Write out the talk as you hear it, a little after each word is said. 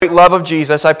great love of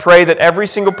Jesus, I pray that every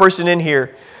single person in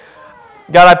here,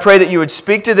 God, I pray that you would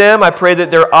speak to them. I pray that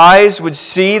their eyes would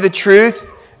see the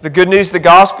truth, the good news of the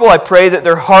gospel. I pray that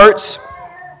their hearts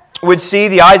would see,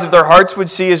 the eyes of their hearts would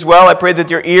see as well. I pray that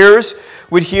their ears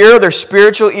would hear, their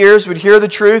spiritual ears would hear the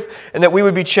truth, and that we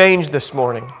would be changed this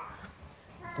morning.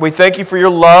 We thank you for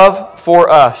your love for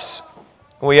us.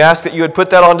 And we ask that you would put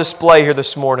that on display here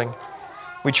this morning.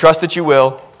 We trust that you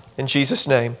will. In Jesus'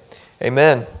 name,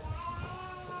 amen.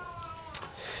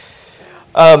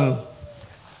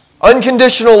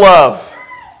 Unconditional love.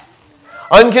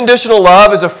 Unconditional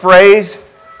love is a phrase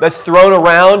that's thrown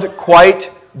around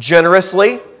quite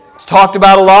generously. It's talked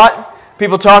about a lot.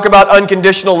 People talk about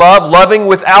unconditional love, loving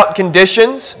without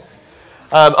conditions.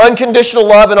 Unconditional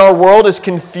love in our world is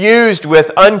confused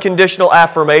with unconditional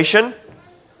affirmation.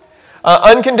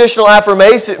 Unconditional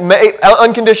affirmation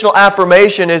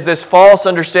is this false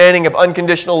understanding of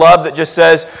unconditional love that just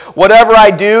says, whatever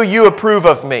I do, you approve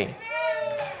of me.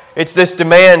 It's this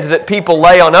demand that people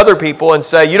lay on other people and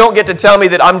say, you don't get to tell me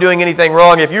that I'm doing anything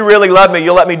wrong. If you really love me,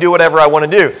 you'll let me do whatever I want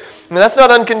to do. And that's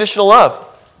not unconditional love.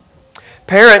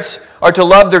 Parents are to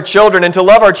love their children, and to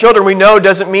love our children, we know,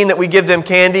 doesn't mean that we give them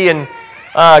candy and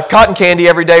cotton candy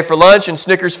every day for lunch and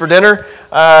Snickers for dinner.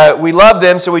 We love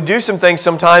them, so we do some things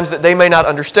sometimes that they may not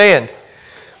understand.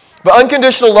 But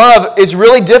unconditional love is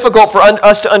really difficult for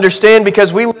us to understand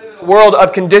because we live in a world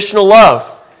of conditional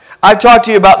love. I've talked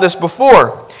to you about this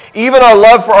before. Even our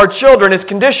love for our children is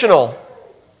conditional.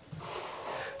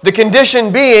 The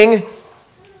condition being,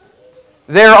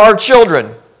 they're our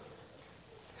children.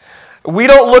 We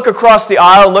don't look across the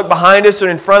aisle, look behind us or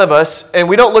in front of us, and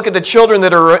we don't look at the children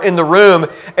that are in the room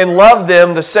and love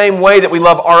them the same way that we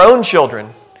love our own children.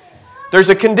 There's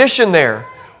a condition there.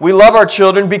 We love our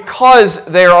children because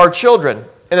they are our children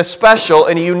in a special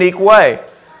and a unique way.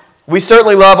 We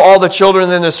certainly love all the children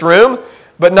in this room,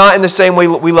 but not in the same way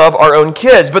we love our own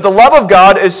kids. But the love of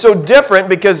God is so different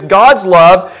because God's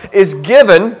love is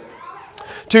given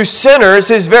to sinners,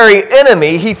 His very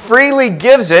enemy. He freely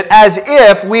gives it as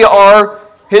if we are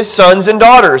His sons and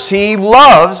daughters. He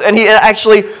loves, and He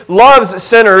actually loves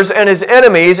sinners and His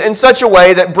enemies in such a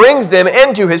way that brings them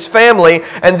into His family,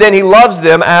 and then He loves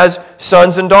them as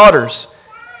sons and daughters.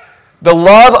 The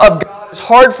love of God is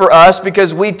hard for us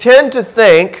because we tend to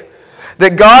think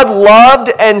that God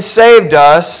loved and saved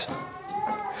us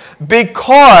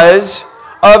because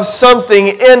of something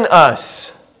in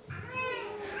us.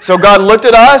 So God looked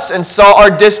at us and saw our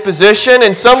disposition.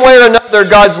 In some way or another,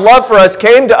 God's love for us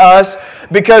came to us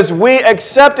because we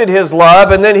accepted His love,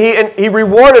 and then He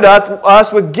rewarded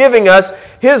us with giving us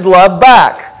His love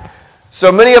back. So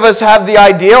many of us have the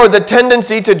idea or the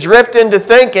tendency to drift into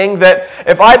thinking that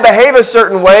if I behave a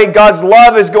certain way, God's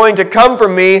love is going to come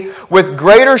from me with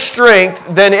greater strength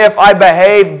than if I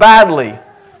behave badly.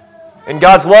 And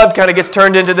God's love kind of gets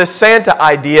turned into this Santa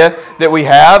idea that we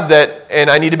have that, and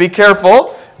I need to be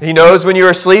careful, He knows when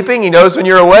you're sleeping, He knows when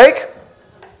you're awake.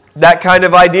 That kind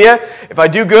of idea. If I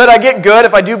do good, I get good.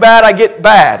 If I do bad, I get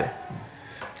bad.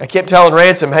 I kept telling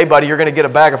Ransom, hey buddy, you're going to get a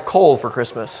bag of coal for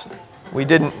Christmas. We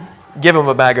didn't give him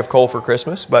a bag of coal for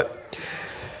Christmas, but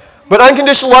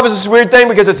unconditional love is this weird thing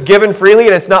because it's given freely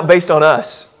and it's not based on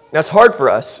us. That's hard for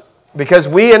us because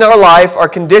we in our life are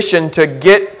conditioned to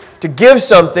give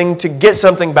something to get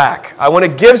something back. I want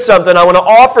to give something, I want to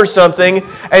offer something,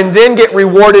 and then get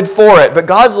rewarded for it. But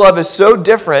God's love is so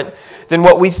different than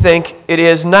what we think it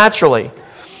is naturally.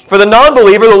 For the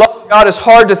non-believer, the love of God is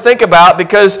hard to think about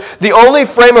because the only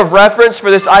frame of reference for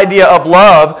this idea of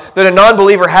love that a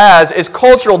non-believer has is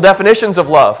cultural definitions of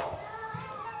love.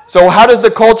 So how does the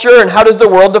culture and how does the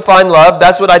world define love?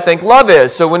 That's what I think love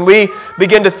is. So when we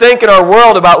begin to think in our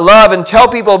world about love and tell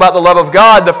people about the love of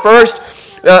God, the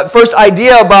first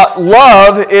idea about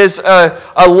love is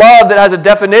a love that has a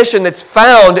definition that's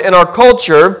found in our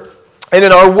culture and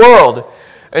in our world.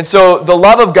 And so the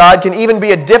love of God can even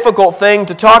be a difficult thing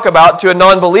to talk about to a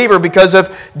non-believer because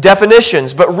of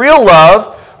definitions. But real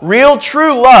love, real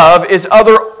true love is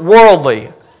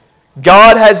otherworldly.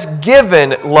 God has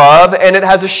given love and it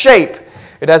has a shape.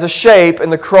 It has a shape in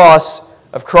the cross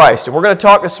of Christ. And we're going to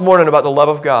talk this morning about the love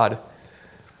of God.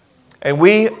 And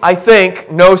we, I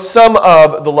think, know some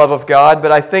of the love of God,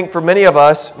 but I think for many of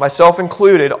us, myself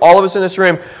included, all of us in this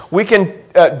room, we can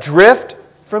drift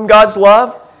from God's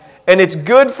love. And it's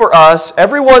good for us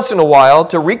every once in a while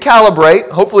to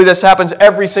recalibrate. Hopefully this happens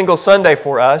every single Sunday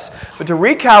for us. But to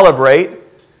recalibrate,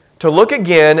 to look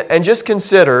again and just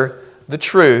consider the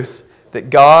truth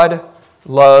that God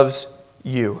loves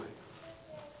you.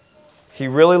 He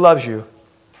really loves you.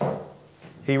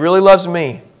 He really loves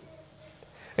me.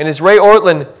 And as Ray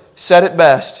Ortlund said it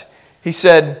best, he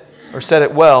said, or said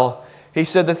it well. He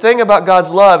said the thing about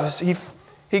God's love is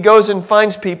He goes and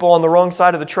finds people on the wrong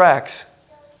side of the tracks.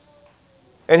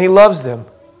 And He loves them.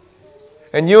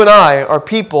 And you and I are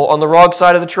people on the wrong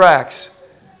side of the tracks,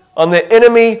 on the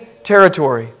enemy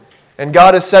territory. And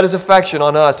God has set His affection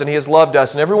on us, and He has loved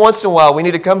us. And every once in a while, we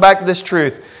need to come back to this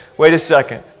truth. Wait a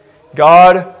second.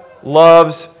 God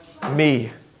loves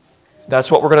me. That's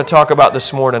what we're going to talk about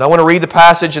this morning. I want to read the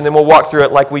passage, and then we'll walk through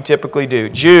it like we typically do.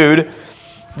 Jude,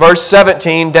 verse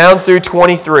 17, down through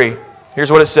 23.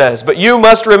 Here's what it says. But you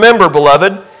must remember,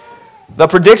 beloved, the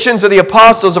predictions of the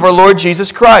apostles of our Lord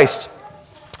Jesus Christ.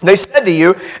 They said to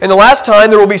you, in the last time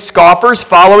there will be scoffers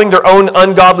following their own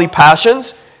ungodly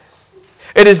passions.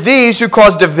 It is these who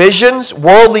cause divisions,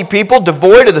 worldly people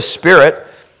devoid of the Spirit.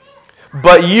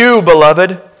 But you,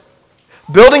 beloved,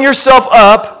 building yourself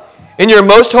up in your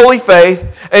most holy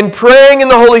faith and praying in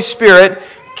the Holy Spirit,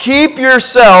 keep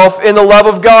yourself in the love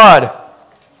of God,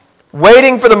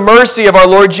 waiting for the mercy of our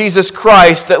Lord Jesus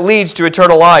Christ that leads to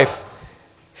eternal life.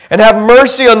 And have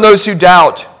mercy on those who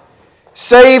doubt.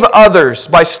 Save others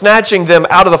by snatching them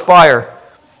out of the fire.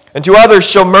 And to others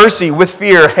show mercy with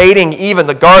fear, hating even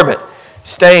the garment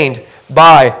stained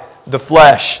by the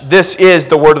flesh. This is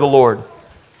the word of the Lord.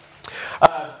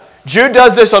 Jude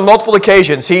does this on multiple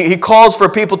occasions. He calls for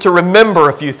people to remember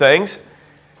a few things.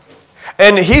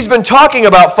 And he's been talking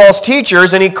about false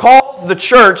teachers, and he calls the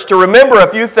church to remember a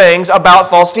few things about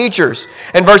false teachers.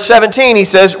 In verse 17, he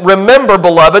says, remember,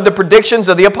 beloved, the predictions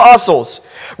of the apostles.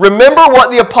 Remember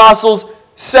what the apostles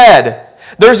said.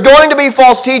 There's going to be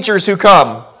false teachers who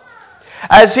come.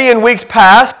 As he in weeks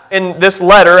past in this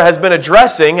letter has been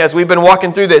addressing, as we've been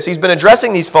walking through this, he's been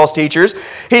addressing these false teachers.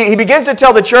 He begins to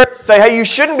tell the church, say, hey, you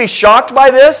shouldn't be shocked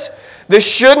by this. This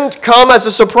shouldn't come as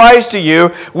a surprise to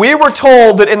you. We were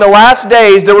told that in the last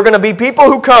days there were going to be people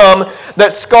who come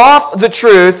that scoff the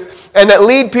truth and that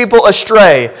lead people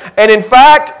astray. And in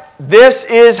fact, this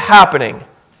is happening.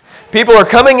 People are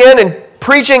coming in and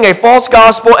preaching a false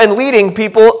gospel and leading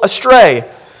people astray.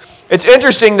 It's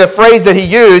interesting the phrase that he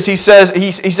used. He says,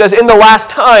 in the last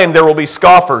time there will be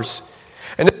scoffers.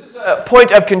 And this is a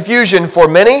point of confusion for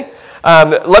many.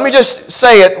 Let me just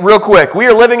say it real quick. We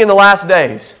are living in the last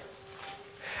days.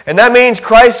 And that means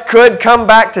Christ could come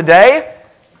back today,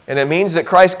 and it means that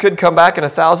Christ could come back in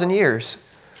 1,000 years.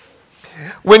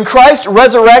 When Christ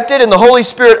resurrected and the Holy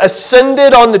Spirit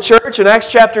ascended on the church in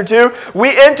Acts chapter 2,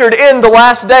 we entered in the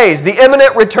last days. The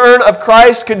imminent return of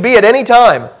Christ could be at any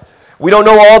time. We don't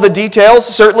know all the details.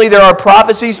 Certainly there are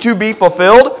prophecies to be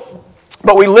fulfilled.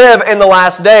 But we live in the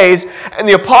last days, and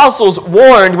the apostles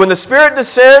warned when the Spirit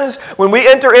descends, when we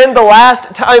enter in the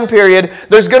last time period,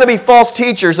 there's going to be false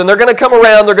teachers, and they're going to come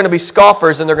around, they're going to be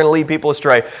scoffers, and they're going to lead people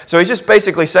astray. So he's just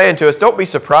basically saying to us, don't be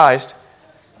surprised.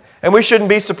 And we shouldn't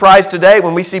be surprised today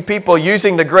when we see people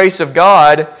using the grace of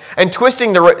God and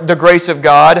twisting the grace of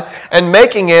God and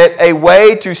making it a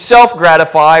way to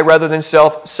self-gratify rather than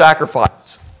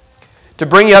self-sacrifice. To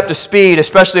bring you up to speed,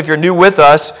 especially if you're new with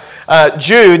us,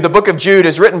 Jude, the book of Jude,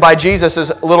 is written by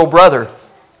Jesus' little brother.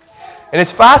 And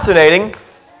it's fascinating.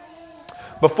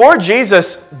 Before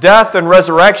Jesus' death and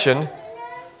resurrection,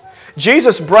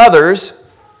 Jesus' brothers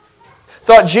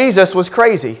thought Jesus was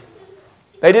crazy.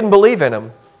 They didn't believe in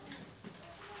him.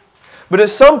 But at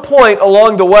some point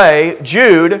along the way,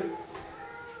 Jude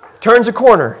turns a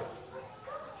corner.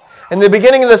 In the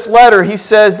beginning of this letter, he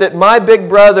says that my big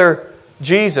brother,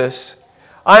 Jesus,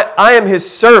 I am his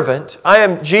servant. I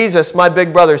am Jesus, my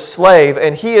big brother's slave,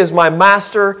 and he is my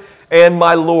master and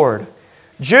my Lord.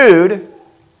 Jude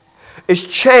is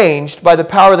changed by the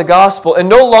power of the gospel, and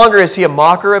no longer is he a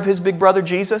mocker of his big brother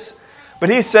Jesus, but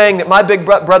he's saying that my big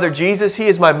brother Jesus, he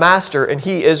is my master and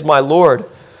he is my Lord.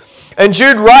 And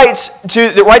Jude writes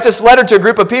this letter to a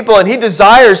group of people, and he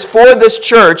desires for this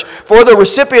church, for the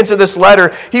recipients of this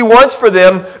letter, he wants for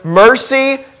them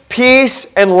mercy,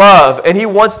 peace, and love. And he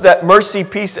wants that mercy,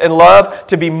 peace, and love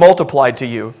to be multiplied to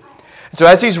you. So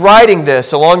as he's writing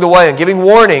this along the way and giving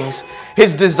warnings,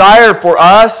 his desire for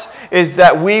us is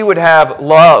that we would have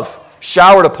love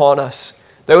showered upon us,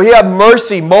 that we have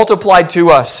mercy multiplied to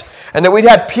us, and that we'd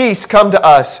have peace come to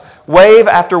us, wave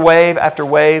after wave after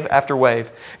wave after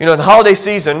wave. You know, in the holiday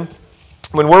season,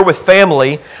 when we're with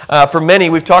family, for many,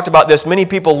 we've talked about this, many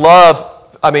people love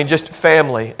just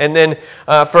family. And then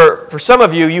for some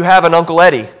of you, you have an Uncle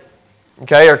Eddie,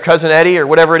 okay, or Cousin Eddie, or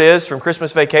whatever it is from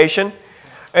Christmas vacation.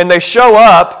 And they show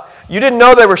up. You didn't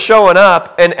know they were showing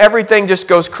up, and everything just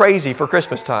goes crazy for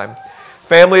Christmas time.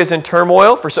 Family is in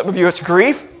turmoil. For some of you, it's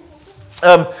grief.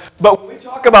 But when we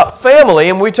talk about family,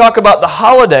 and we talk about the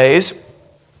holidays,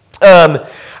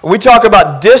 we talk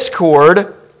about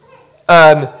discord,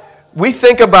 we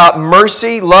think about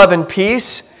mercy, love, and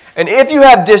peace. And if you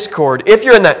have discord, if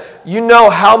you're in that, you know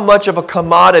how much of a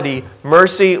commodity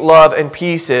mercy, love, and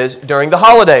peace is during the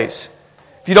holidays.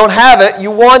 If you don't have it, you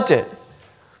want it.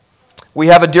 We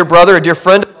have a dear brother, a dear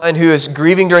friend of mine who is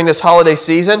grieving during this holiday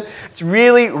season. It's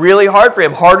really, really hard for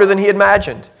him, harder than he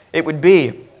imagined it would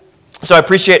be. So I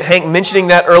appreciate Hank mentioning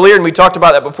that earlier, and we talked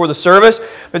about that before the service.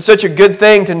 It's such a good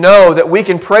thing to know that we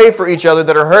can pray for each other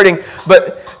that are hurting.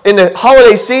 But in the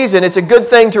holiday season, it's a good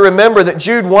thing to remember that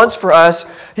Jude wants for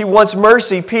us, he wants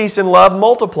mercy, peace, and love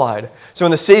multiplied. So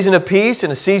in the season of peace, in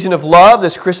a season of love,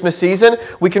 this Christmas season,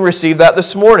 we can receive that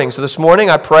this morning. So this morning,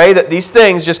 I pray that these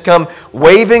things just come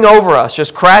waving over us,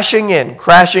 just crashing in,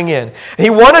 crashing in. And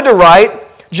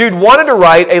Jude wanted to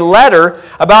write a letter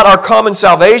about our common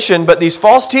salvation, but these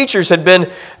false teachers had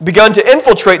begun to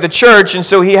infiltrate the church, and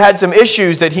so he had some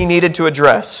issues that he needed to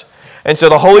address. And so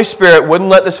the Holy Spirit wouldn't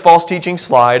let this false teaching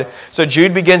slide, so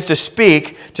Jude begins to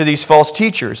speak to these false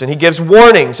teachers, and he gives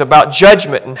warnings about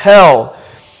judgment and hell.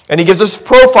 And he gives us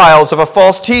profiles of a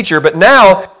false teacher. But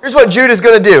now, here's what Jude is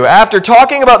going to do. After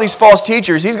talking about these false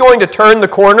teachers, he's going to turn the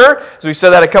corner, as we've said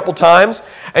that a couple times.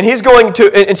 And he's going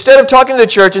to, instead of talking to the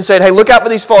church and saying, hey, look out for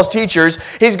these false teachers,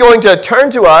 he's going to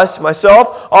turn to us,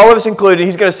 myself, all of us included.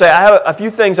 He's going to say, I have a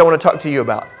few things I want to talk to you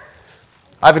about.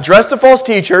 I've addressed the false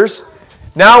teachers.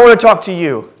 Now I want to talk to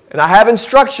you. And I have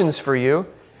instructions for you.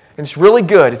 And it's really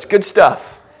good. It's good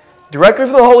stuff. Directly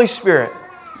from the Holy Spirit.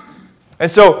 And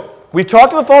so, we've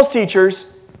talked to the false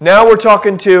teachers. Now we're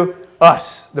talking to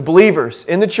us, the believers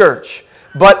in the church.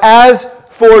 But as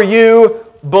for you,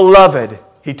 beloved,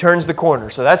 he turns the corner.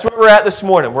 So that's where we're at this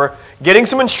morning. We're getting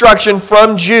some instruction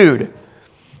from Jude.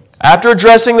 After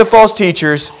addressing the false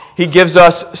teachers, he gives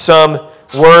us some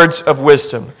words of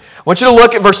wisdom. I want you to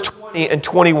look at verse 20 and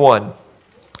 21.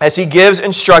 As he gives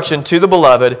instruction to the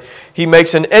beloved, he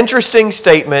makes an interesting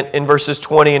statement in verses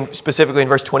 20 and specifically in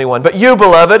verse 21. But you,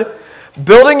 beloved,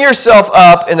 building yourself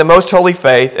up in the most holy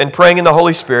faith and praying in the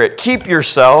Holy Spirit, keep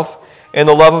yourself in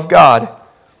the love of God,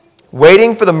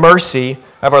 waiting for the mercy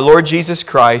of our Lord Jesus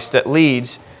Christ that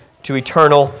leads to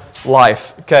eternal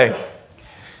life. Okay.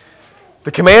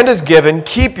 The command is given,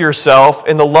 keep yourself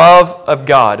in the love of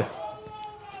God.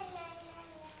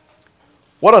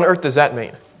 What on earth does that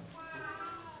mean?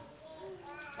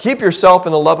 Keep yourself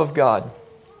in the love of God.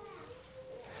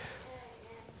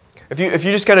 If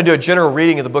you just kind of do a general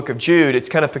reading of the book of Jude, it's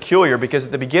kind of peculiar because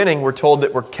at the beginning we're told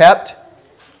that we're kept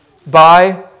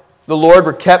by the Lord,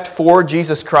 we're kept for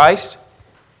Jesus Christ.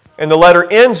 And the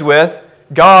letter ends with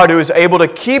God who is able to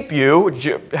keep you,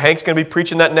 Hank's going to be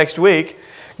preaching that next week,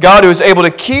 God who is able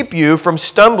to keep you from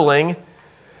stumbling.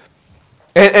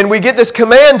 And we get this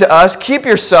command to us, keep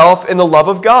yourself in the love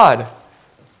of God.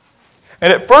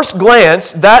 And at first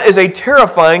glance, that is a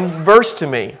terrifying verse to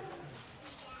me.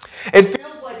 It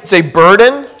feels it's a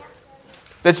burden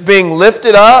that's being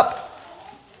lifted up,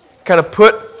 kind of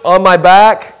put on my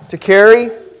back to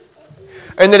carry,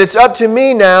 and that it's up to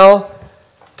me now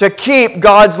to keep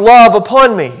God's love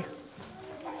upon me.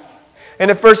 And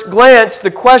at first glance,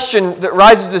 the question that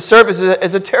rises to the surface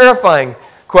is a terrifying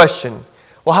question.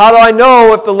 Well, how do I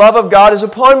know if the love of God is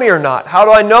upon me or not? How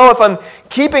do I know if I'm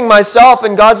keeping myself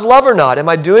in God's love or not? Am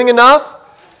I doing enough?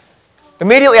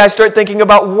 Immediately I start thinking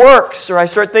about works, or I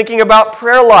start thinking about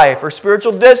prayer life or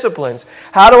spiritual disciplines.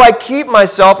 How do I keep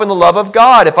myself in the love of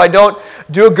God? If I don't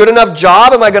do a good enough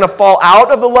job, am I going to fall out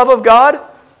of the love of God?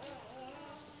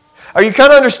 Are you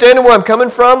kind of understanding where I'm coming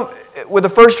from with the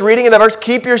first reading of that verse?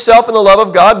 Keep yourself in the love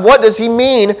of God. What does he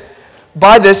mean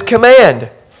by this command?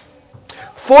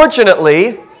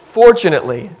 Fortunately,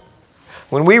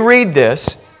 when we read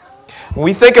this, when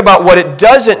we think about what it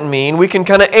doesn't mean, we can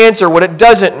kind of answer what it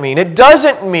doesn't mean. It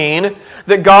doesn't mean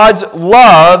that God's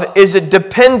love is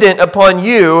dependent upon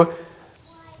you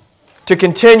to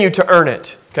continue to earn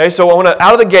it. Okay, so I want to,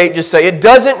 out of the gate, just say it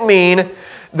doesn't mean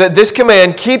that this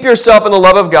command, keep yourself in the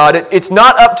love of God, it's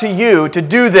not up to you to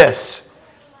do this,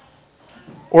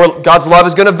 or God's love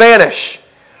is going to vanish.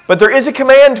 But there is a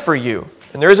command for you,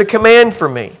 and there is a command for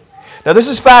me. Now this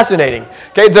is fascinating.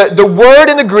 Okay, the word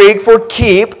in the Greek for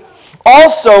keep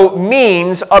also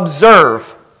means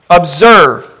observe.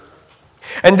 Observe.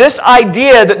 And this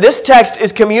idea that this text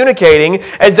is communicating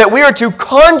is that we are to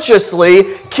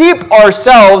consciously keep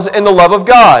ourselves in the love of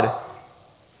God.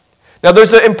 Now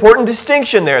there's an important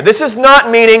distinction there. This is not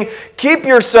meaning keep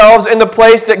yourselves in the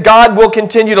place that God will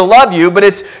continue to love you, but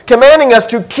it's commanding us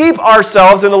to keep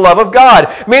ourselves in the love of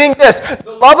God. Meaning this,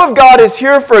 the love of God is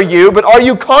here for you, but are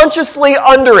you consciously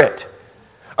under it?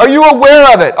 Are you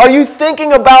aware of it? Are you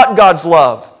thinking about God's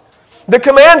love? The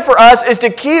command for us is to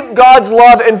keep God's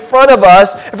love in front of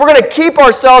us. If we're going to keep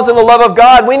ourselves in the love of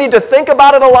God, we need to think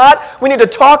about it a lot. We need to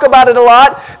talk about it a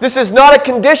lot. This is not a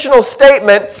conditional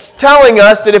statement telling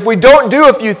us that if we don't do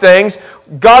a few things,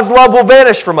 God's love will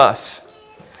vanish from us.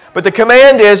 But the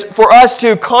command is for us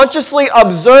to consciously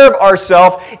observe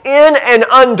ourselves in and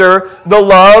under the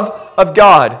love of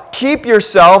God. Keep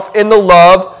yourself in the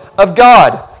love of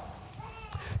God.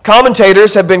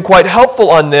 Commentators have been quite helpful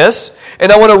on this,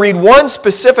 and I want to read one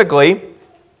specifically.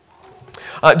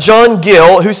 John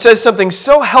Gill, who says something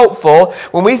so helpful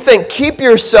when we think, keep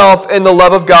yourself in the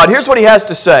love of God. Here's what he has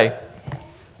to say.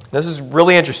 This is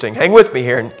really interesting. Hang with me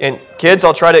here. And kids,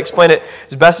 I'll try to explain it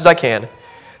as best as I can.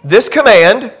 This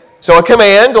command, so a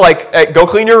command like, hey, go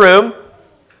clean your room.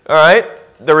 All right?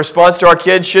 The response to our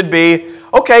kids should be,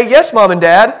 okay, yes, Mom and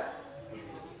Dad.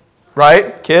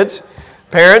 Right, kids?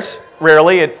 Parents,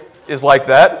 rarely it is like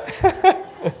that.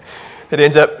 It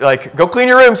ends up like, go clean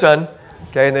your room, son.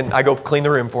 Okay, and then I go clean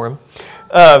the room for him.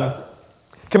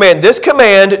 This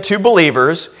command to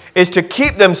believers is to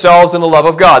keep themselves in the love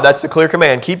of God. That's the clear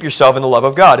command. Keep yourself in the love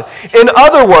of God. In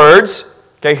other words,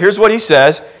 okay, here's what he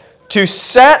says. To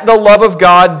set the love of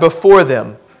God before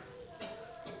them.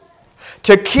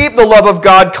 To keep the love of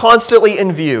God constantly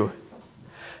in view.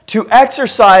 To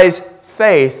exercise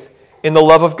faith in the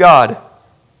love of God.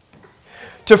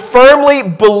 To firmly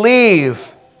believe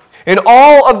in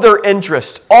all of their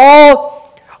interest,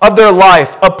 all of their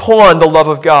life upon the love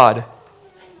of God.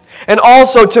 And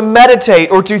also to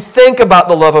meditate or to think about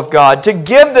the love of God, to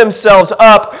give themselves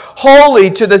up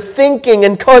wholly to the thinking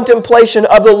and contemplation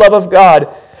of the love of God,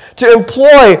 to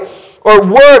employ or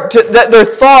work that their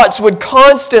thoughts would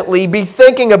constantly be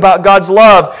thinking about God's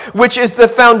love, which is the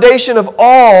foundation of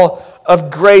all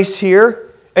of grace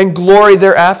here and glory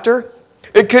thereafter.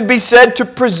 It could be said to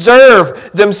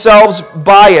preserve themselves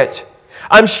by it.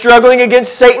 I'm struggling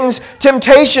against Satan's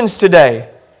temptations today,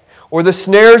 or the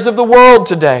snares of the world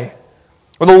today,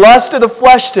 or the lust of the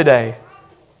flesh today.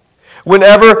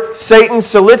 Whenever Satan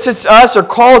solicits us or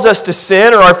calls us to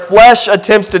sin, or our flesh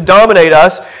attempts to dominate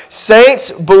us,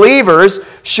 saints, believers,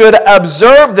 should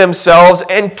observe themselves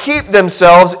and keep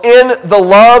themselves in the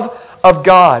love of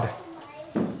God.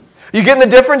 You getting the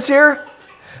difference here?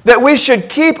 That we should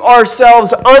keep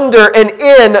ourselves under and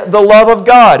in the love of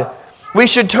God. We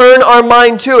should turn our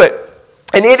mind to it.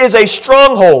 And it is a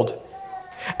stronghold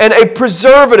and a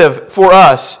preservative for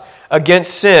us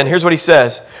against sin. Here's what he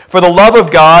says. For the love of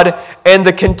God and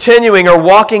the continuing or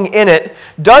walking in it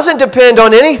doesn't depend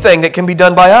on anything that can be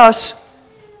done by us.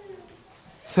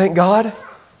 Thank God.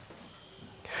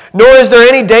 Nor is there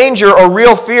any danger or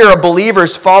real fear of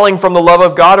believers falling from the love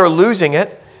of God or losing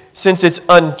it, since it's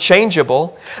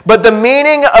unchangeable. But the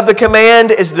meaning of the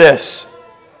command is this: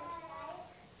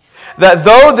 that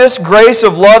though this grace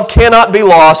of love cannot be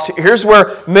lost, here's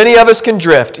where many of us can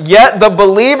drift, yet the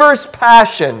believer's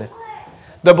passion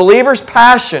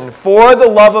for the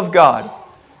love of God,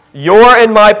 your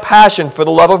and my passion for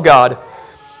the love of God,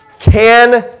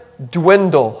 can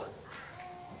dwindle.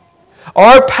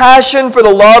 Our passion for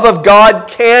the love of God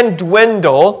can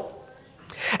dwindle.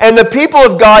 And the people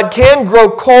of God can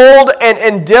grow cold and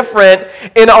indifferent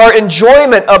in our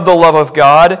enjoyment of the love of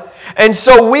God. And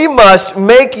so we must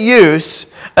make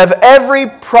use of every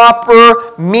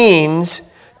proper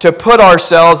means to put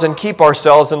ourselves and keep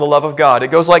ourselves in the love of God. It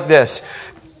goes like this.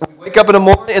 We wake up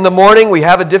in the morning, we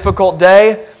have a difficult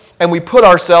day, and we put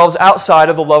ourselves outside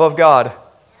of the love of God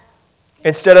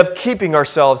instead of keeping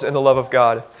ourselves in the love of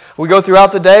God. We go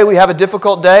throughout the day, we have a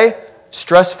difficult day,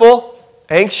 stressful,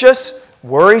 anxious,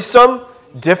 worrisome,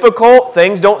 difficult,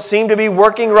 things don't seem to be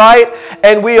working right,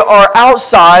 and we are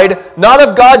outside, not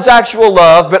of God's actual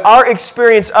love, but our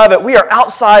experience of it. We are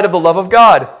outside of the love of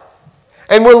God.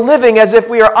 And we're living as if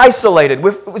we are isolated,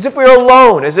 as if we are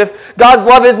alone, as if God's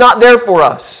love is not there for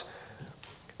us.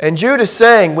 And Jude is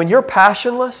saying, when you're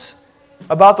passionless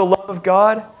about the love of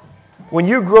God, when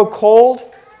you grow cold,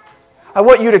 I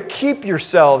want you to keep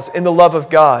yourselves in the love of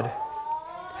God.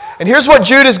 And here's what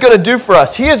Jude is going to do for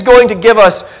us. He is going to give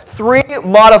us 3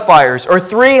 modifiers or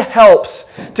 3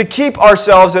 helps to keep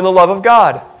ourselves in the love of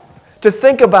God. To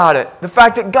think about it. The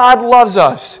fact that God loves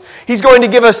us. He's going to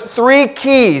give us 3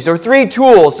 keys or 3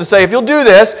 tools to say, if you'll do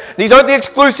this, these aren't the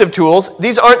exclusive tools,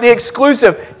 these aren't the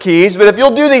exclusive keys, but if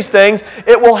you'll do these things,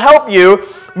 it will help you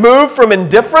move from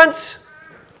indifference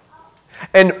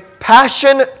and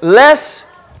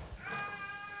passionless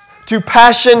to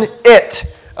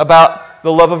passionate about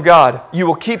the love of God. You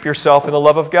will keep yourself in the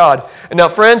love of God. And now,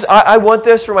 friends, I want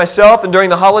this for myself, and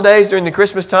during the holidays, during the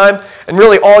Christmas time, and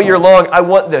really all year long, I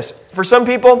want this. For some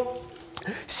people,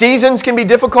 Seasons can be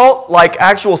difficult, like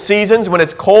actual seasons when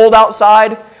it's cold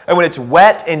outside and when it's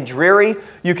wet and dreary.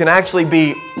 You can actually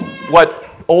be what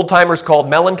old-timers called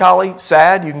melancholy,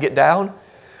 sad. You can get down.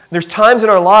 There's times in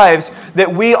our lives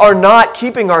that we are not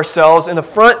keeping ourselves in the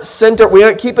front center. We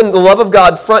aren't keeping the love of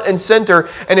God front and center,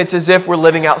 and it's as if we're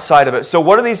living outside of it. So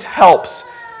what are these helps?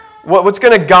 What's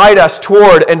going to guide us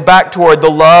toward and back toward the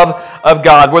love of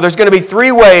God? Well, there's going to be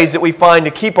 3 ways that we find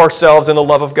to keep ourselves in the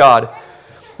love of God.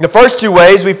 The first 2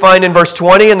 ways we find in verse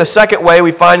 20, and the second way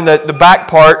we find in the back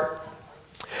part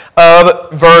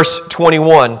of verse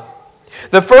 21.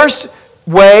 The first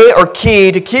way or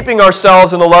key to keeping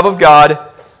ourselves in the love of God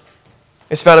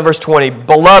is found in verse 20.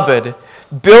 Beloved,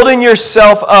 building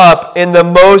yourself up in the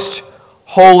most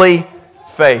holy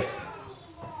faith.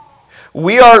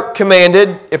 We are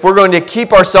commanded, if we're going to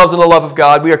keep ourselves in the love of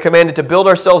God, we are commanded to build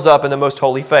ourselves up in the most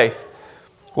holy faith.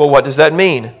 Well, what does that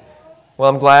mean? Well,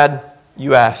 I'm glad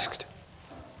you asked.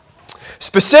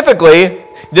 Specifically,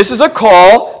 this is a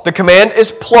call. The command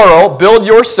is plural. Build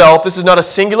yourself. This is not a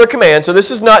singular command. So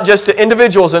this is not just to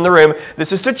individuals in the room.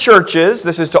 This is to churches.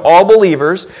 This is to all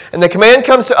believers. And the command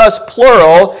comes to us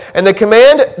plural. And the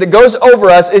command that goes over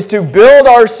us is to build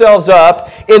ourselves up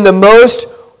in the most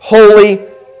holy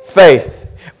faith.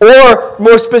 Or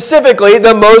more specifically,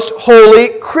 the most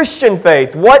holy Christian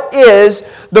faith. What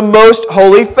is the most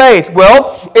holy faith?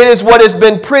 Well, it is what has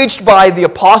been preached by the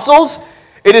apostles.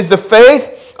 It is the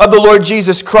faith of the Lord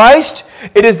Jesus Christ.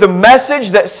 It is the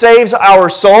message that saves our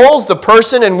souls, the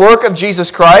person and work of Jesus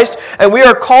Christ, and we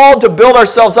are called to build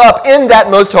ourselves up in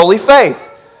that most holy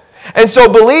faith. And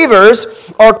so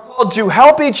believers are called to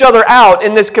help each other out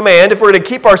in this command. If we're going to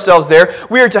keep ourselves there,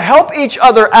 we are to help each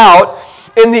other out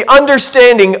in the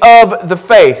understanding of the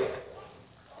faith.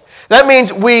 That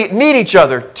means we need each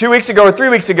other. 2 weeks ago or 3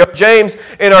 weeks ago, James,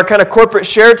 in our kind of corporate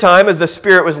share time as the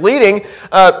Spirit was leading,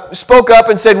 spoke up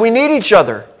and said, we need each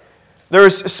other.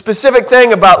 There's a specific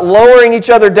thing about lowering each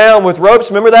other down with ropes.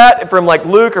 Remember that from like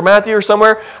Luke or Matthew or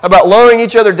somewhere? About lowering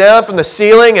each other down from the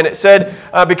ceiling. And it said,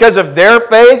 because of their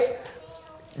faith,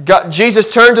 Jesus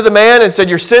turned to the man and said,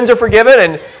 your sins are forgiven.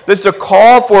 And this is a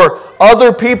call for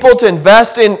other people to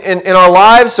invest in our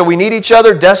lives. So we need each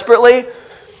other desperately.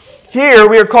 Here,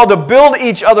 we are called to build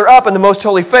each other up in the most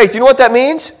holy faith. You know what that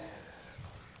means?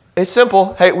 It's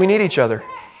simple. Hey, we need each other.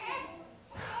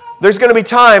 There's going to be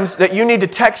times that you need to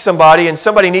text somebody and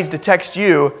somebody needs to text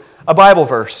you a Bible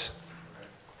verse.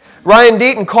 Ryan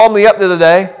Deaton called me up the other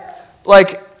day.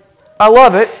 Like, I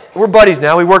love it. We're buddies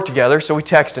now. We work together, so we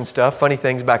text and stuff, funny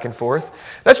things back and forth.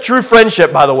 That's true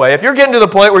friendship, by the way. If you're getting to the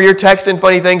point where you're texting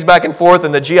funny things back and forth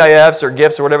and the GIFs or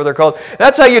GIFs or whatever they're called,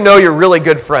 that's how you know you're really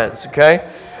good friends, okay?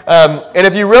 And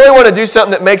if you really want to do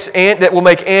something that will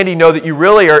make Andy know that you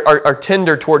really are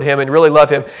tender toward him and really love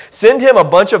him, send him a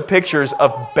bunch of pictures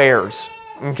of bears,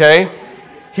 okay?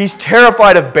 He's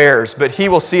terrified of bears, but he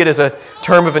will see it as a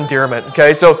term of endearment,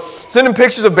 okay? So send him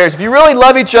pictures of bears. If you really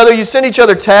love each other, you send each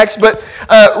other texts. But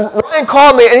Ryan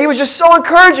called me, and he was just so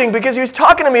encouraging because he was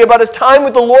talking to me about his time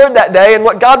with the Lord that day and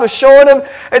what God was showing him.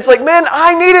 And it's like, man,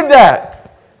 I needed that.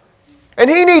 And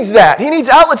he needs that. He needs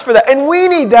outlets for that. And we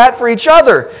need that for each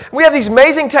other. We have these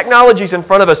amazing technologies in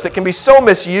front of us that can be so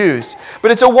misused.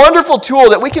 But it's a wonderful tool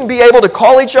that we can be able to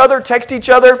call each other, text each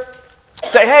other,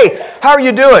 say, hey, how are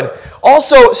you doing?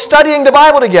 Also, studying the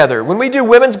Bible together. When we do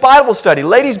women's Bible study,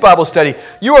 ladies' Bible study,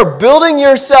 you are building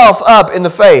yourself up in the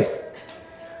faith.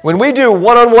 When we do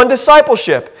one-on-one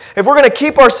discipleship, if we're going to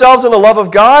keep ourselves in the love of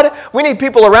God, we need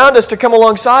people around us to come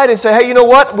alongside and say, hey, you know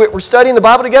what? We're studying the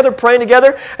Bible together, praying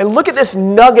together, and look at this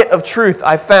nugget of truth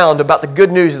I found about the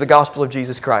good news of the gospel of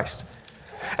Jesus Christ.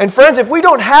 And friends, if we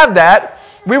don't have that,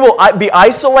 we will be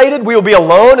isolated, we will be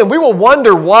alone, and we will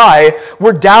wonder why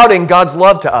we're doubting God's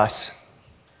love to us.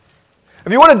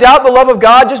 If you want to doubt the love of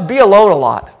God, just be alone a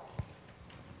lot.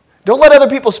 Don't let other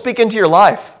people speak into your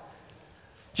life.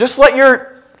 Just let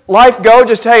your life go,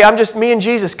 hey, I'm just me and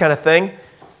Jesus kind of thing.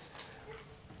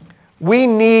 We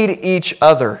need each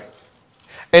other.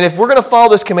 And if we're going to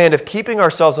follow this command of keeping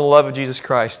ourselves in the love of Jesus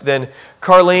Christ, then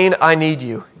Carlene, I need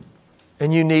you,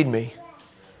 and you need me.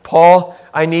 Paul,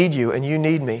 I need you, and you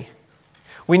need me.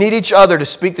 We need each other to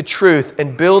speak the truth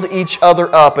and build each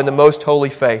other up in the most holy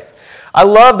faith. I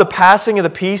love the passing of the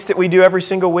peace that we do every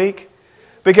single week,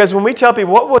 because when we tell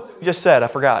people, what was it we just said? I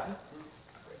forgot.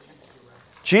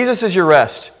 Jesus is your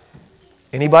rest.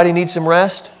 Anybody need some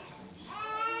rest?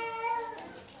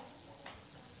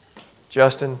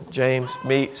 Justin, James,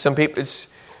 me, some people, it's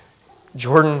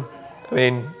Jordan,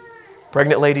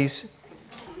 pregnant ladies,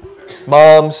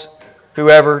 moms,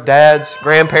 whoever, dads,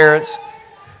 grandparents.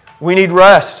 We need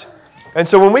rest. And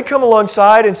so when we come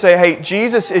alongside and say, hey,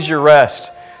 Jesus is your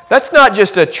rest, That's not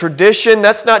just a tradition.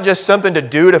 That's not just something to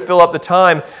do to fill up the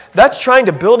time. That's trying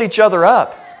to build each other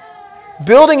up.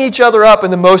 Building each other up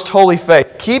in the most holy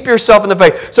faith. Keep yourself in the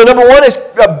faith. So number one is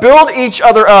build each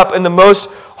other up in the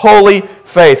most holy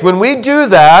faith. When we do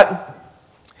that,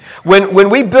 when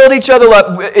we build each other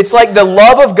up, it's like the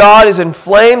love of God is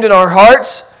inflamed in our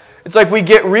hearts. It's like we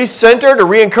get recentered or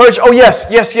re-encouraged. Oh,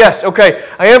 yes. Okay,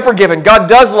 I am forgiven. God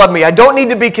does love me. I don't need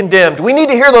to be condemned. We need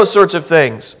to hear those sorts of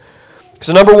things.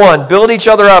 So number one, build each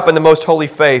other up in the most holy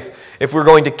faith if we're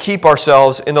going to keep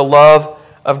ourselves in the love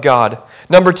of God.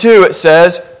 Number two, it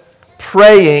says,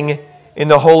 praying in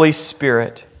the Holy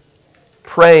Spirit.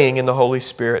 Praying in the Holy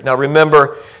Spirit. Now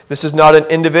remember, this is not an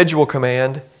individual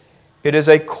command. It is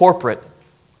a corporate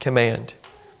command.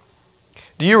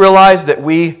 Do you realize that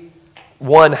we,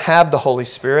 one, have the Holy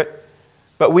Spirit,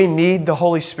 but we need the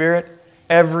Holy Spirit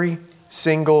every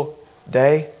single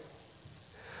day?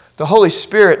 The Holy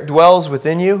Spirit dwells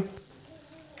within you.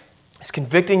 It's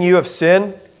convicting you of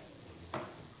sin,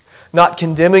 not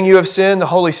condemning you of sin. The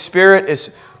Holy Spirit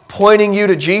is pointing you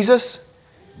to Jesus.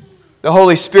 The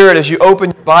Holy Spirit, as you open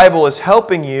your Bible, is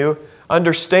helping you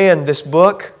understand this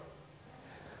book.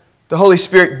 The Holy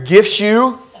Spirit gifts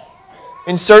you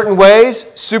in certain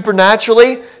ways,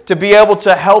 supernaturally, to be able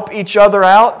to help each other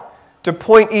out, to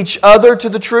point each other to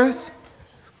the truth.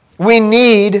 We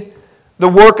need the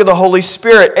work of the Holy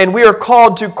Spirit, and we are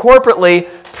called to corporately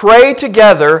pray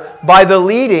together by the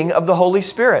leading of the Holy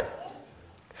Spirit.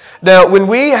 Now, when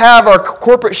we have our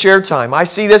corporate share time, I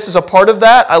see this as a part of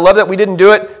that. I love that we didn't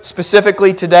do it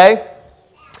specifically today.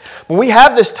 When we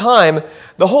have this time,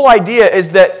 the whole idea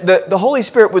is that the Holy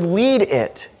Spirit would lead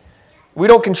it. We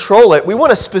don't control it. We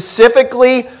want to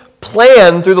specifically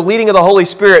plan through the leading of the Holy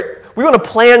Spirit. We want to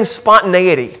plan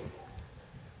spontaneity.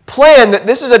 Plan that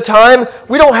this is a time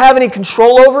we don't have any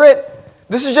control over it.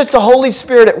 This is just the Holy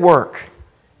Spirit at work.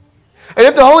 And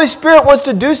if the Holy Spirit wants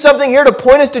to do something here to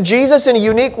point us to Jesus in a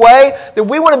unique way, then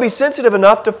we want to be sensitive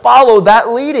enough to follow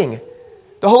that leading.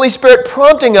 The Holy Spirit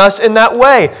prompting us in that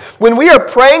way. When we are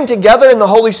praying together in the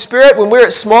Holy Spirit, when we're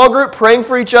at small group praying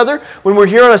for each other, when we're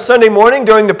here on a Sunday morning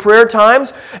during the prayer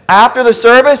times, after the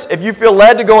service, if you feel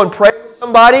led to go and pray with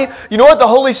somebody, you know what the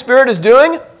Holy Spirit is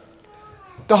doing?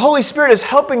 The Holy Spirit is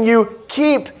helping you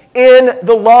keep in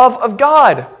the love of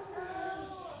God.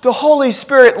 The Holy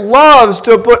Spirit loves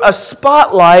to put a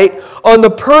spotlight on the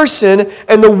person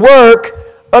and the work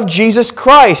of Jesus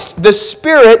Christ. The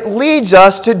Spirit leads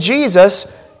us to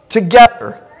Jesus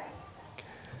together.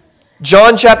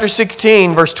 John chapter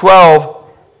 16, verse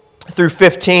 12 through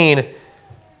 15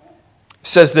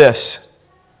 says this.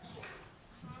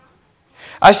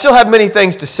 I still have many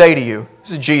things to say to you.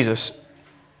 This is Jesus.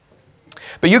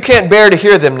 But you can't bear to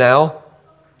hear them now.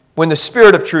 When the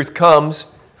Spirit of truth comes,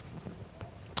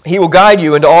 He will guide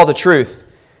you into all the truth.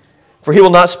 For He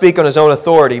will not speak on His own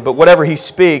authority, but whatever He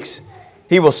speaks,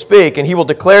 He will speak, and He will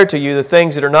declare to you the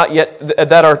things that are not yet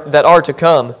that are to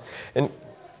come. And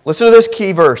listen to this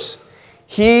key verse.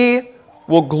 He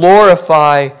will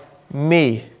glorify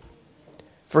me,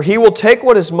 for He will take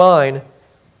what is mine,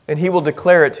 and He will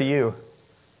declare it to you.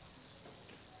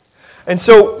 And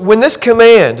so when this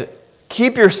command,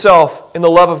 keep yourself in the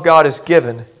love of God, is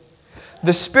given,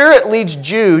 the Spirit leads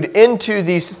Jude into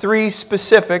these three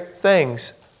specific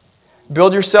things.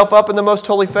 Build yourself up in the most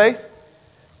holy faith.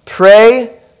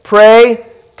 Pray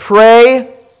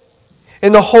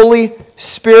in the Holy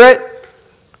Spirit.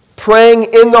 Praying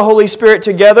in the Holy Spirit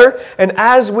together. And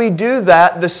as we do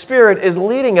that, the Spirit is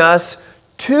leading us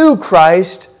to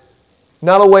Christ,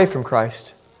 not away from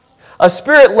Christ. A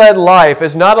Spirit-led life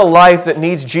is not a life that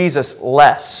needs Jesus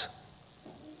less.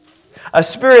 A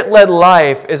Spirit-led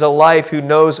life is a life who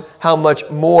knows how much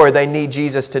more they need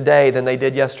Jesus today than they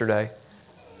did yesterday.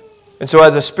 And so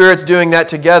as the Spirit's doing that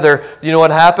together, you know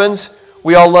what happens?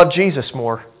 We all love Jesus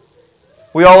more.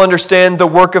 We all understand the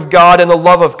work of God and the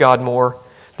love of God more.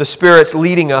 The Spirit's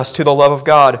leading us to the love of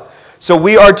God. So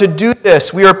we are to do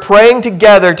this. We are praying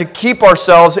together to keep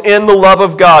ourselves in the love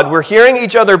of God. We're hearing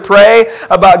each other pray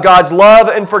about God's love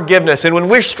and forgiveness. And when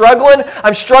we're struggling,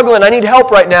 I'm struggling, I need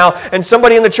help right now, and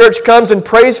somebody in the church comes and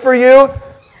prays for you,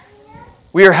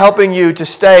 we are helping you to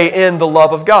stay in the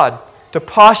love of God, to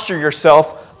posture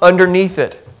yourself underneath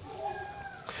it.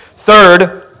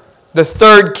 Third, the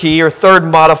third key or third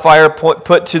modifier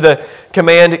put to the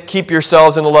command, keep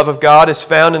yourselves in the love of God, is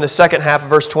found in the second half of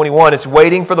verse 21. It's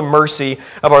waiting for the mercy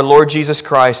of our Lord Jesus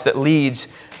Christ that leads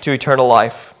to eternal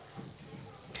life.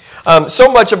 So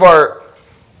much of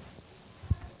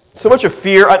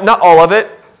fear, not all of it,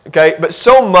 okay, but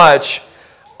so much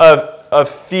of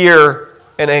fear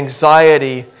and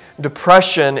anxiety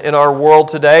depression in our world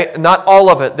today. Not all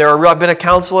of it. I've been a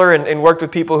counselor and worked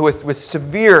with people with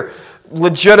severe,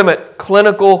 legitimate,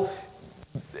 clinical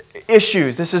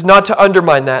issues. This is not to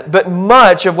undermine that. But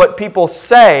much of what people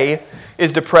say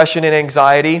is depression and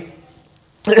anxiety.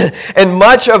 And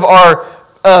much of our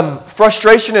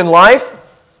frustration in life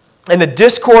and the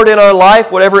discord in our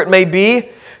life, whatever it may be,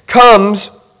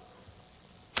 comes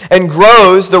and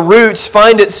grows. The roots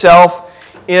find itself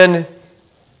in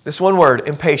this one word,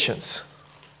 impatience.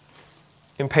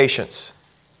 Impatience.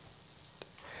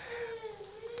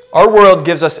 Our world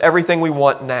gives us everything we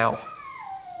want now.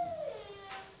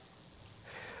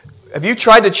 Have you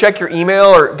tried to check your email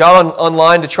or got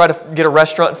online to try to get a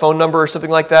restaurant phone number or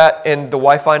something like that and the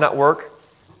Wi-Fi not work?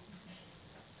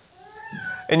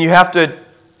 And you have to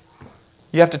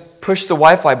push the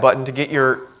Wi-Fi button to get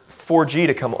your 4G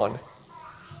to come on.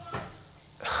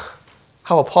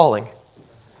 How appalling.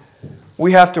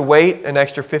 We have to wait an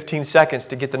extra 15 seconds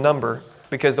to get the number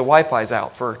because the Wi-Fi is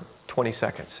out for 20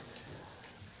 seconds.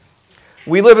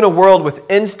 We live in a world with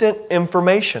instant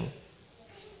information.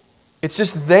 It's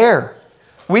just there.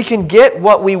 We can get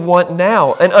what we want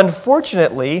now. And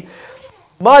unfortunately,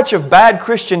 much of bad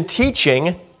Christian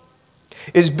teaching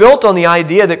is built on the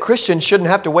idea that Christians shouldn't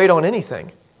have to wait on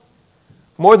anything.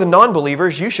 More than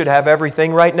non-believers, you should have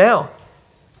everything right now.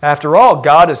 After all,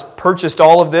 God has purchased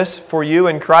all of this for you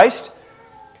in Christ,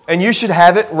 and you should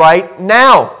have it right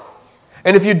now.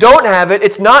 And if you don't have it,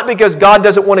 it's not because God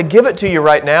doesn't want to give it to you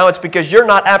right now. It's because you're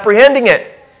not apprehending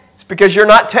it. It's because you're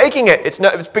not taking it. It's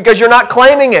because you're not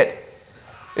claiming it.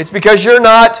 It's because you're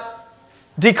not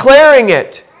declaring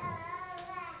it.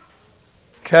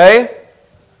 Okay?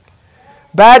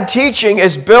 Bad teaching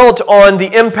is built on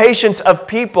the impatience of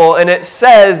people, and it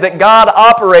says that God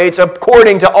operates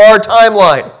according to our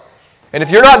timeline. And if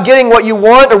you're not getting what you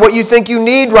want or what you think you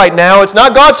need right now, it's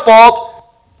not God's fault.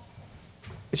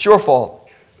 It's your fault.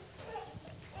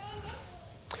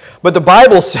 But the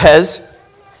Bible says,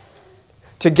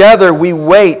 together we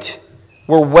wait.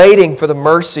 We're waiting for the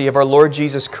mercy of our Lord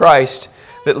Jesus Christ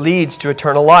that leads to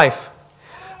eternal life.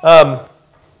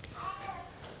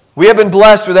 We have been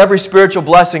blessed with every spiritual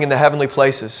blessing in the heavenly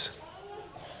places.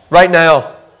 Right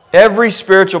now, every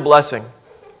spiritual blessing.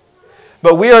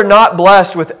 But we are not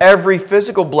blessed with every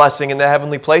physical blessing in the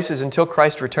heavenly places until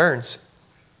Christ returns.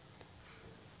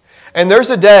 And there's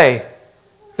a day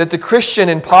that the Christian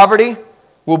in poverty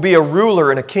will be a ruler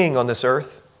and a king on this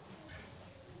earth.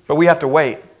 But we have to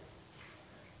wait.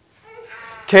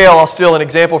 Cale, I'll steal an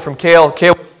example from Cale.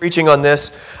 Cale was preaching on this.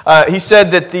 He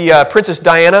said that the Princess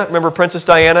Diana, remember Princess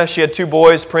Diana? She had two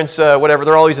boys, Prince whatever.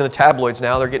 They're always in the tabloids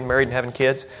now. They're getting married and having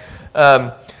kids.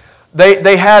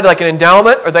 They had like an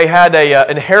endowment, or they had an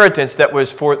inheritance that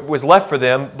was left for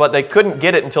them, but they couldn't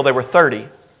get it until they were 30.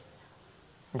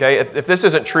 Okay, if this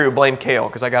isn't true, blame Cale,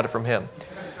 because I got it from him.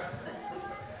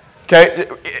 Okay,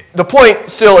 the point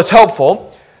still is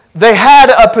helpful. They had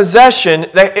a possession,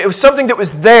 it was something that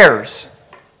was theirs.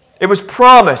 It was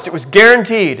promised, it was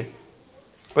guaranteed,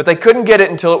 but they couldn't get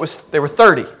it until they were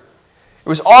 30. It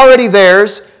was already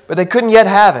theirs, but they couldn't yet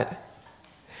have it.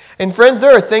 And friends,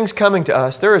 there are things coming to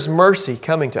us. There is mercy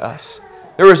coming to us.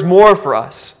 There is more for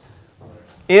us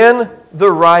in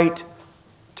the right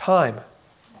time.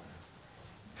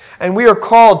 And we are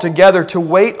called together to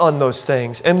wait on those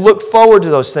things and look forward to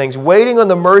those things, waiting on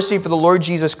the mercy for the Lord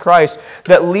Jesus Christ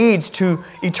that leads to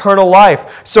eternal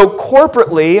life. So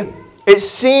corporately, it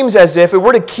seems as if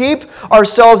we're to keep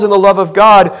ourselves in the love of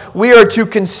God, we are to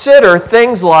consider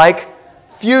things like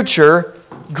future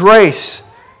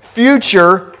grace,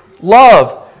 future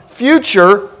love,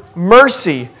 future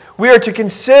mercy. We are to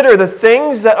consider the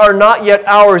things that are not yet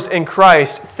ours in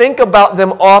Christ, think about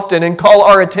them often, and call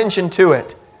our attention to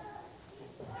it.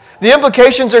 The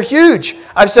implications are huge.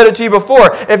 I've said it to you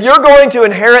before. If you're going to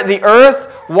inherit the earth,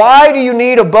 why do you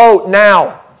need a boat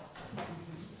now?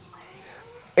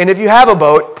 And if you have a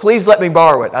boat, please let me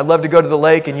borrow it. I'd love to go to the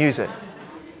lake and use it.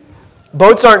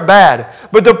 Boats aren't bad.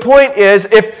 But the point is,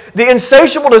 if the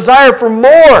insatiable desire for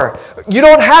more, you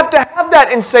don't have to have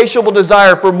that insatiable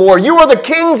desire for more. You are the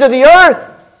kings of the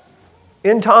earth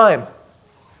in time.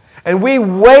 And we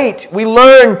wait. We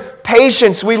learn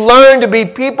patience. We learn to be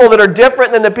people that are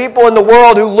different than the people in the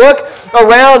world who look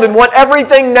around and want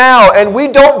everything now. And we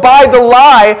don't buy the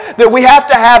lie that we have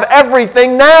to have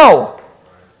everything now.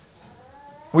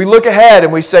 We look ahead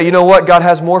and we say, you know what? God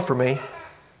has more for me.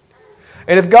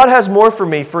 And if God has more for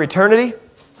me for eternity,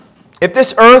 if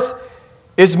this earth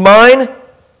is mine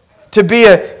to be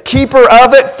a keeper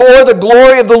of it for the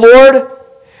glory of the Lord,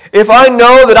 if I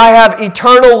know that I have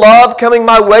eternal love coming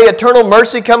my way, eternal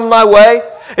mercy coming my way,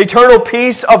 eternal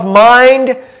peace of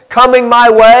mind coming my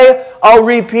way. I'll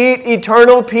repeat,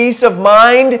 eternal peace of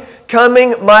mind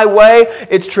coming my way.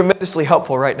 It's tremendously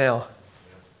helpful right now.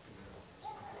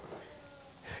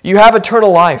 You have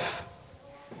eternal life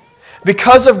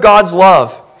because of God's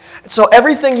love. So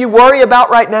everything you worry about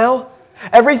right now,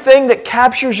 everything that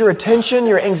captures your attention,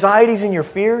 your anxieties and your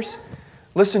fears,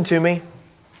 listen to me.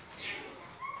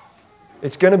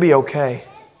 It's going to be okay.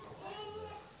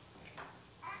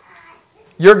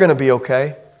 You're going to be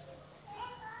okay.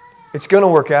 It's going to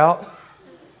work out.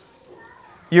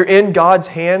 You're in God's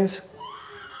hands.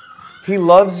 He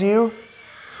loves you.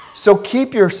 So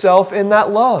keep yourself in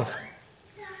that love.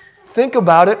 Think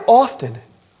about it often.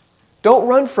 Don't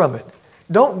run from it.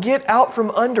 Don't get out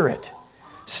from under it.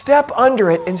 Step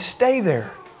under it and stay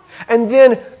there. And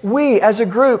then we, as a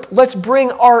group, let's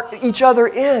bring each other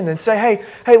in and say,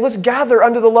 hey, let's gather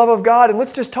under the love of God and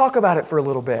let's just talk about it for a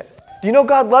little bit. Do you know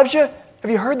God loves you? Have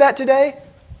you heard that today?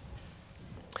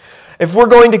 If we're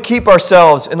going to keep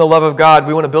ourselves in the love of God,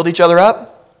 we want to build each other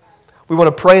up. We want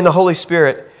to pray in the Holy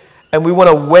Spirit. And we want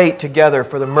to wait together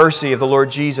for the mercy of the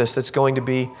Lord Jesus that's going to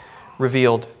be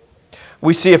revealed.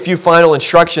 We see a few final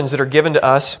instructions that are given to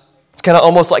us. It's kind of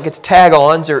almost like it's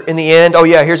tag-ons, or in the end, oh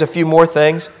yeah, here's a few more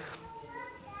things.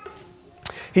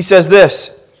 He says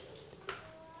this,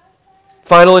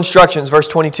 final instructions, verse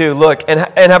 22, look, and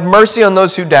have mercy on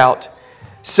those who doubt.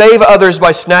 Save others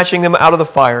by snatching them out of the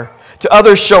fire. To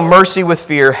others show mercy with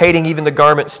fear, hating even the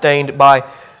garment stained by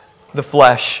the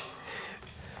flesh.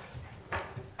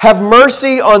 Have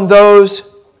mercy on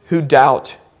those who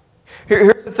doubt.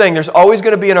 Here's the thing, there's always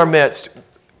going to be in our midst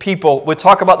people would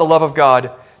talk about the love of God,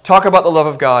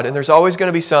 and there's always going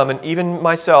to be some, and even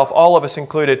myself, all of us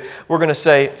included, we're going to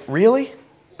say, really?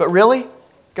 But really?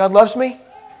 God loves me?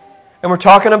 And we're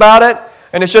talking about it,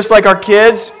 and it's just like our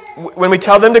kids, when we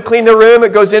tell them to clean their room,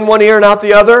 it goes in one ear and out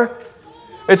the other.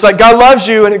 It's like God loves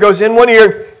you, and it goes in one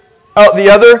ear, out the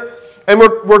other. And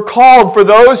we're called for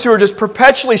those who are just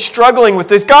perpetually struggling with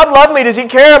this. God love me? Does He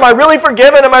care? Am I really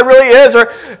forgiven? Am I really His?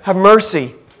 Or have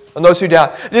mercy on those who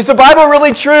doubt. Is the Bible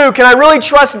really true? Can I really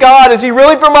trust God? Is He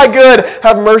really for my good?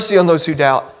 Have mercy on those who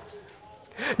doubt.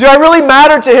 Do I really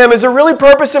matter to Him? Is there really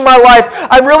purpose in my life?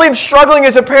 I really am struggling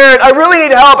as a parent. I really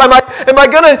need help. Am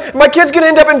my kids going to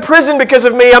end up in prison because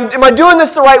of me? Am I doing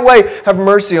this the right way? Have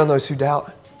mercy on those who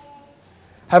doubt.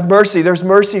 Have mercy. There's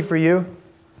mercy for you.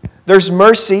 There's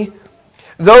mercy.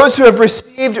 Those who have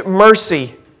received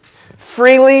mercy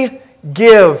freely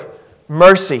give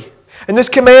mercy. And this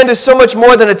command is so much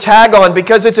more than a tag-on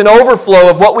because it's an overflow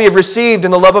of what we have received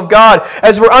in the love of God.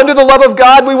 As we're under the love of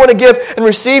God, we want to give and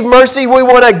receive mercy. We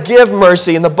want to give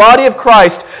mercy. And the body of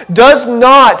Christ does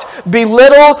not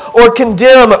belittle or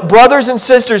condemn brothers and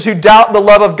sisters who doubt the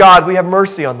love of God. We have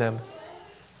mercy on them.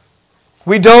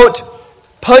 We don't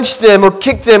punch them or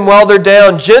kick them while they're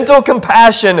down. Gentle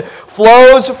compassion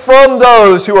flows from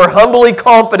those who are humbly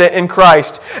confident in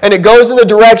Christ. And it goes in the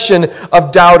direction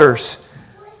of doubters.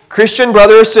 Christian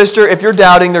brother or sister, if you're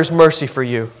doubting, there's mercy for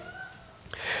you.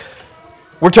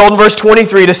 We're told in verse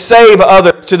 23 to save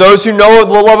others. To those who know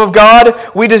the love of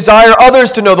God, we desire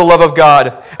others to know the love of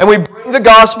God. And we bring the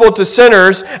gospel to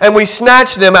sinners and we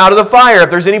snatch them out of the fire. If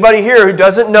there's anybody here who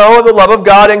doesn't know the love of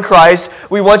God in Christ,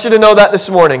 we want you to know that this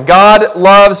morning. God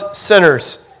loves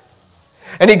sinners.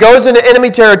 And He goes into enemy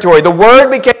territory. The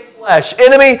Word became flesh,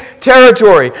 enemy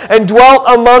territory, and dwelt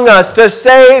among us to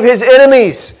save His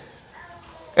enemies.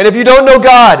 And if you don't know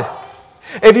God,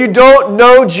 if you don't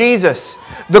know Jesus,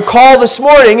 the call this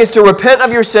morning is to repent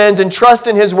of your sins and trust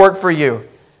in His work for you.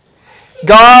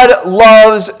 God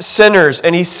loves sinners,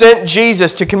 and He sent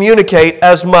Jesus to communicate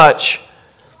as much.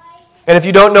 And if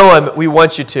you don't know Him, we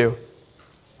want you to.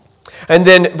 And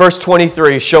then verse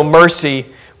 23, show mercy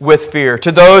with fear.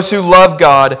 To those who love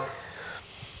God,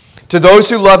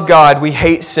 we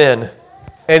hate sin.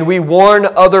 And we warn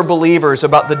other believers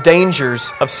about the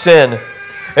dangers of sin.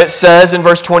 It says in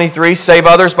verse 23, save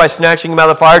others by snatching them out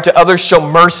of the fire. To others show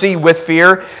mercy with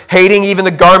fear, hating even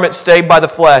the garment stained by the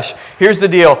flesh. Here's the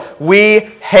deal. We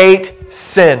hate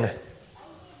sin.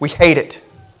 We hate it.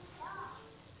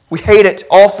 We hate it,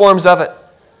 all forms of it.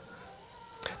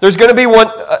 There's going to be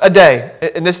a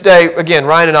day, and this day, again,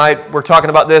 Ryan and I were talking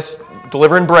about this,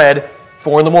 delivering bread,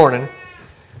 4 a.m,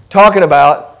 talking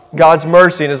about God's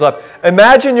mercy and His love.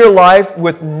 Imagine your life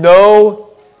with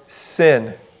no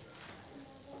sin.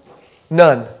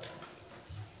 None.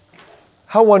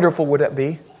 How wonderful would that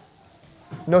be?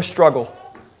 No struggle.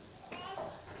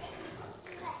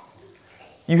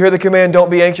 You hear the command,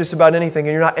 don't be anxious about anything,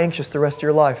 and you're not anxious the rest of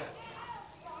your life.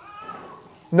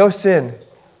 No sin,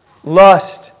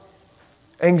 lust,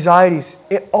 anxieties,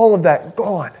 all of that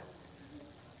gone.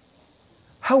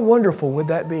 How wonderful would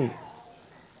that be?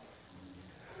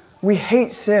 We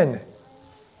hate sin.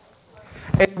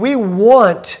 And we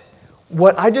want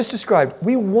what I just described.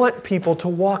 We want people to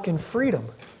walk in freedom.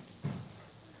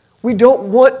 We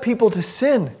don't want people to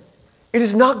sin. It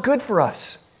is not good for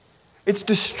us. It's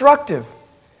destructive.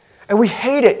 And we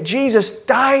hate it. Jesus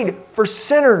died for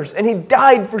sinners, and He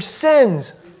died for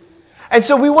sins. And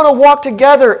so we want to walk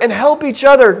together and help each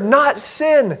other not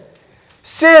sin.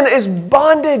 Sin is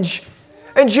bondage.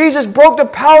 And Jesus broke the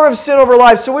power of sin over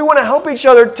lives. So we want to help each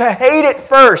other to hate it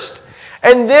first.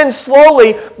 And then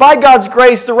slowly, by God's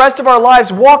grace, the rest of our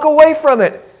lives walk away from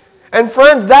it. And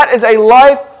friends, that is a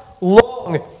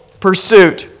lifelong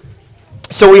pursuit.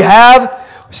 So we have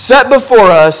set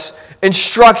before us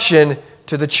instruction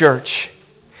to the church.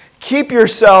 Keep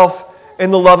yourself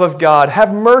in the love of God.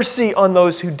 Have mercy on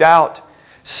those who doubt.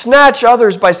 Snatch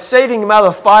others by saving them out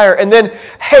of the fire. And then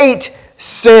hate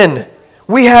sin.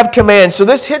 We have commands. So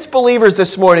this hits believers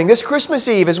this morning, this Christmas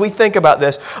Eve, as we think about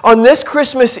this. On this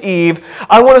Christmas Eve,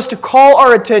 I want us to call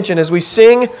our attention as we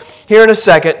sing here in a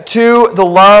second to the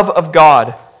love of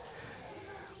God.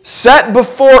 Set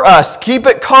before us. Keep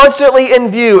it constantly in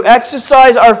view.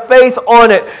 Exercise our faith on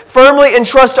it. Firmly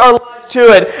entrust our lives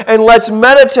to it. And let's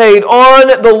meditate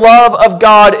on the love of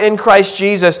God in Christ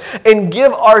Jesus and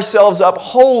give ourselves up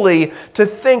wholly to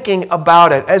thinking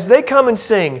about it. As they come and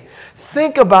sing,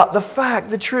 think about the fact,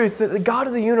 the truth, that the God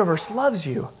of the universe loves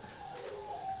you.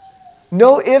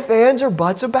 No ifs, ands, or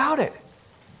buts about it.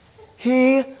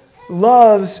 He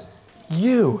loves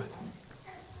you.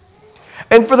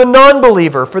 And for the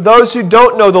non-believer, for those who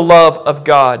don't know the love of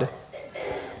God,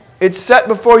 it's set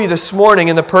before you this morning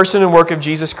in the person and work of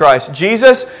Jesus Christ.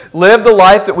 Jesus lived the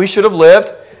life that we should have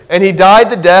lived, and He died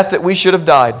the death that we should have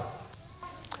died.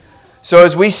 So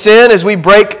as we sin, as we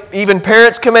break even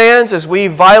parents' commands, as we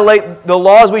violate the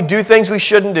laws, we do things we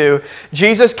shouldn't do,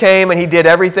 Jesus came and He did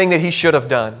everything that He should have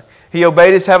done. He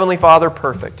obeyed His Heavenly Father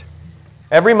perfect.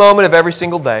 Every moment of every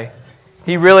single day.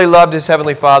 He really loved His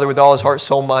Heavenly Father with all His heart,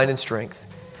 soul, mind, and strength.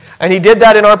 And He did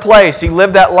that in our place. He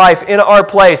lived that life in our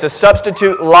place, a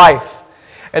substitute life.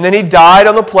 And then He died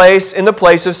in the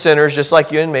place of sinners, just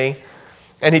like you and me.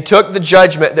 And He took the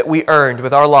judgment that we earned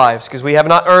with our lives, because we have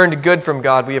not earned good from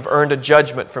God. We have earned a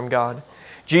judgment from God.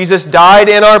 Jesus died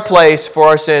in our place for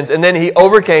our sins, and then He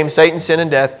overcame Satan, sin,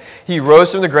 and death. He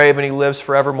rose from the grave, and He lives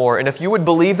forevermore. And if you would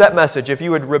believe that message, if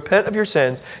you would repent of your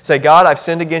sins, say, God, I've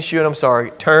sinned against you, and I'm sorry.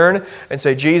 Turn and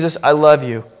say, Jesus, I love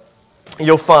you.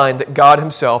 You'll find that God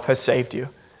Himself has saved you.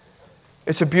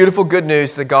 It's a beautiful good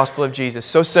news, the gospel of Jesus.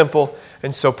 So simple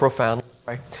and so profound.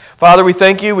 Father, we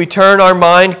thank You. We turn our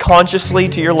mind consciously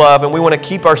to Your love, and we want to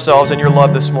keep ourselves in Your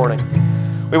love this morning.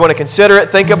 We want to consider it,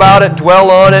 think about it,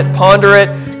 dwell on it, ponder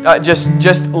it,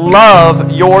 just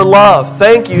love Your love.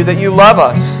 Thank You that You love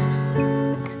us.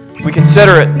 We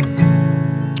consider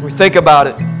it. We think about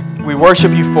it. We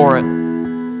worship You for it.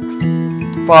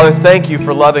 Father, thank You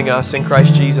for loving us in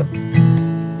Christ Jesus.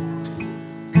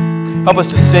 Help us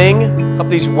to sing. Help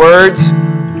these words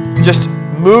just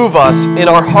move us in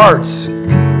our hearts.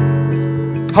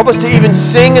 Help us to even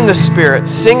sing in the Spirit,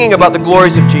 singing about the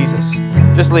glories of Jesus.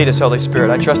 Just lead us, Holy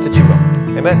Spirit. I trust that You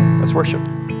will. Amen. Let's worship.